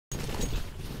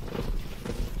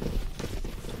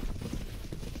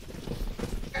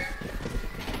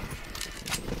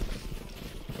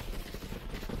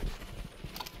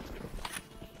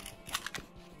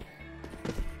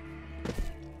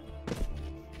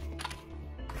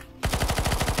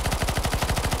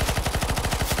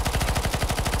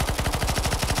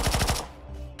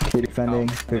Keep defending.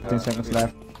 15 seconds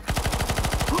left.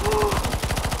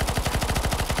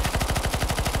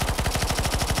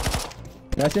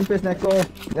 Rest in peace, Neko.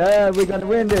 Yeah, we're gonna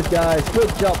win this, guys. Good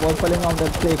job for pulling off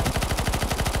that kick.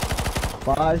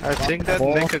 5. I think that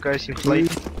 4, Neko guy seems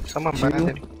late. Someone banned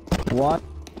him. 1.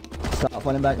 Start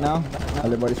falling back now.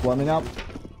 Everybody's warming up.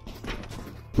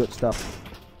 Good stuff.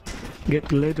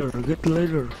 Get later, get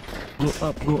later. Go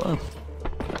up, go up.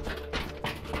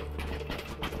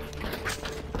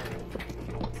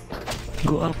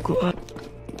 Go up, go up.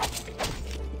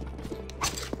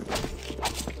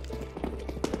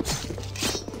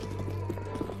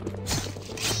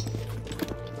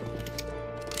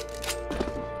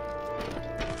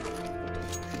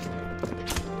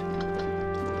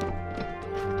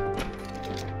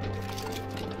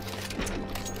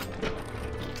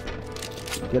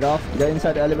 Get off, get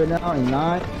inside the elevator now in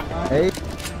 9, 8,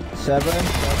 7,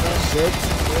 6,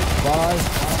 5,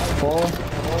 4,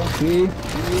 3,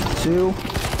 2,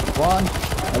 1.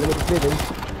 Elevator clearing.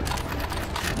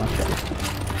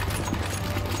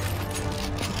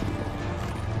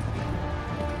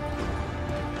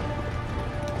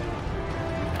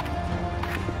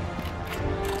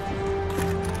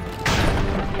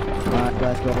 Alright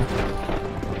guys, go.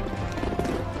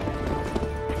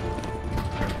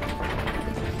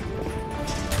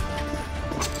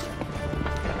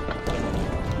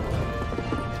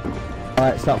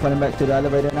 Alright, start running back to the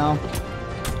elevator now.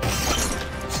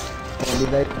 Don't be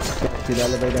late. Get to the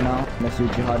elevator now. Let's do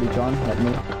Jihadi John, like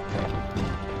me.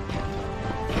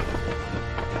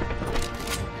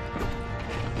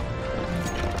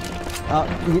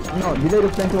 No, delay the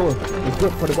flamethrower. It's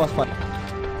good for the boss fight.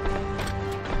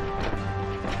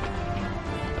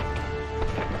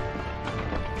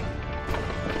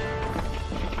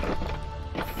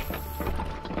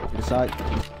 To the side.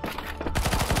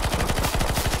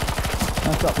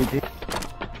 Nice up, PG.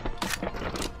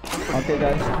 Okay,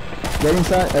 guys. Get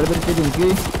inside. Elevator cleared in 3,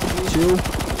 2,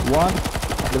 1.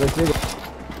 Elevator cleared.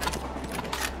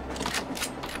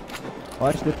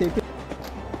 Watch the ticket.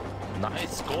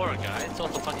 Nice score, guys.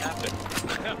 What the fuck happened?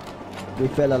 We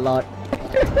fell a lot.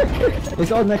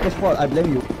 It's all Neko's fault. I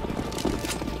blame you.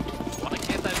 Why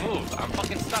can't I move? I'm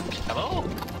fucking stuck. Hello?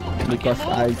 Because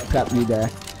I trapped you there.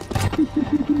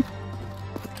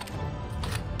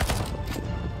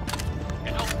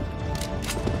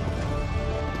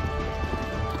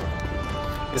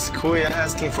 Is Kuya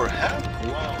asking for help?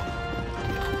 Whoa.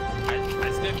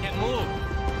 I still can't move.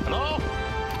 Hello?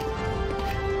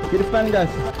 Keep defending, guys.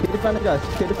 Keep defending, guys.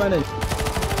 Keep defending.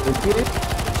 3,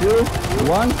 2,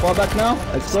 1. Fall back now.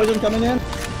 Explosion coming in.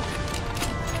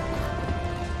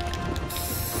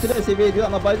 Today, CV, do you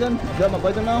have my bison? Do you have my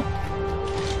bison now?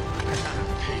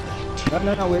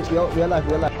 No, we're alive,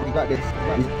 we're alive. We got this.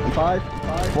 5,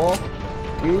 4,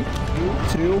 3,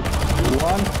 2,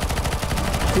 1.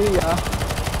 See ya.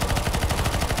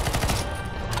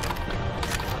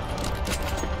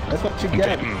 That's what you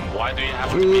get. Why do you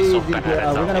have to be so bad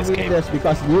at We're gonna win this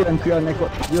because you and Neko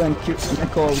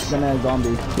gonna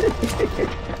zombie.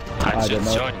 I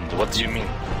just joined. What do you mean?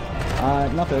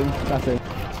 Nothing.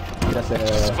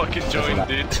 Just fucking joined,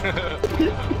 dude.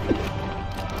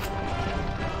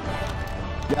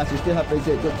 Yes, you still have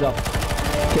basic. Good job.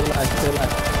 Stay alive.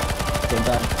 Same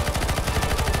time.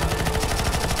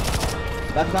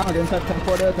 Back down, the inside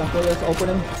transporters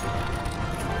opening.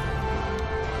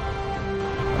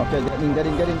 Okay, get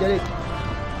in.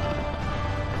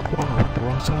 Wow, the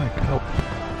wrong side. Help.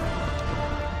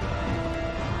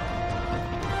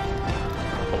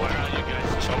 Where are you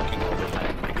guys choking all the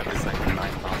time? Because it's like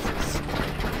 9 bosses.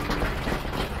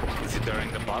 Is it during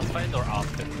the boss fight or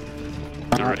after?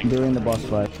 During the boss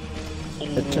fight.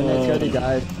 Attention,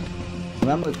 guys.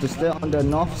 Remember to stay on the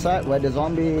north side where the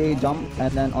zombie jump,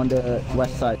 and then on the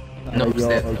west side. No,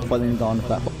 you're falling down the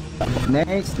platform.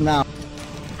 Next now.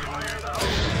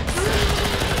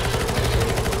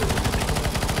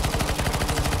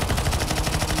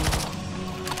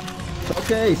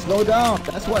 Okay, slow down.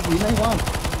 That's what we may want.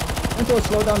 And to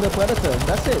slow down the predator.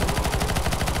 That's it.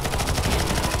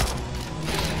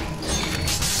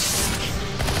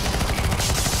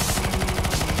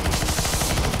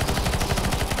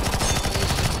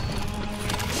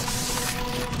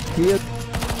 Heal.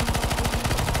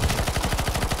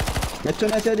 Get your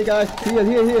net ready, guys. Heal.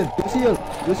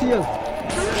 Just heal.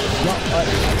 No,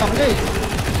 okay.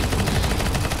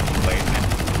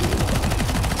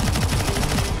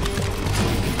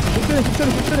 Keep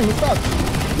shooting, he's stuck.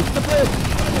 He's the play.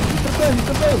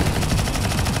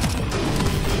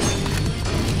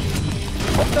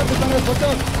 Watch out, defenders, watch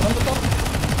out. On the top.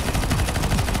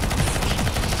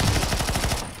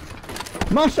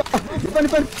 Masha!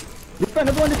 Defend. Defend,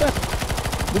 everyone defend.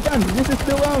 Defend, this is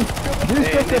the round. This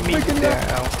is the freaking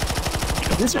round.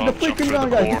 This is the freaking round,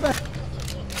 guys. Defend.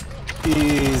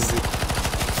 Easy.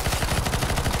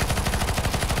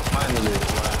 Finally.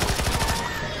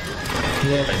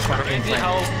 It's crazy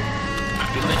how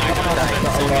you spend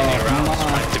so many rounds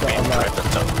trying to beat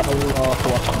Predator.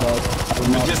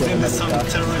 We just need some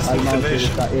terrorist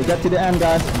motivation. Get to the end,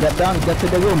 guys. Get down, get to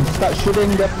the room. Start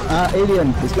shooting the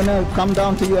alien. It's gonna come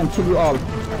down to you and kill you all.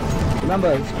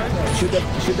 Remember, shoot the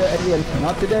alien.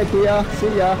 Not today, Kia.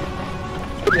 See ya.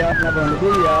 See ya. Never on the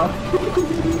video.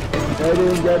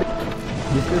 Get it.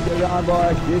 This is the round,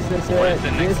 boys. This is it.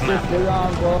 This is the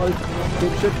round, boys.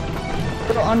 Shoot.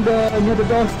 Under near the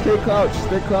door. Stay crouch.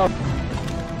 Stay crouch.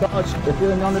 Crouch. If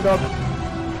you're in underdog.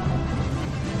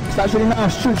 Start shooting now.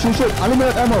 Shoot.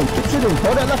 Unlimited ammo. Keep shooting.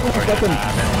 Hold that left 1 second.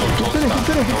 Keep shooting.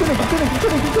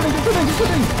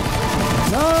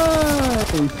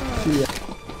 Nice. Shit.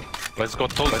 Let's go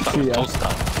toast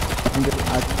that.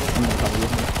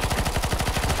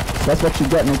 That's what you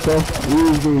get, Nico.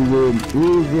 Easy win.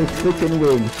 Easy freaking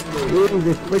win.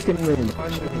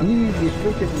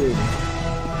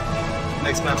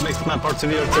 Next map,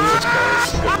 persevere,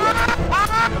 guys. Good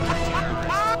luck.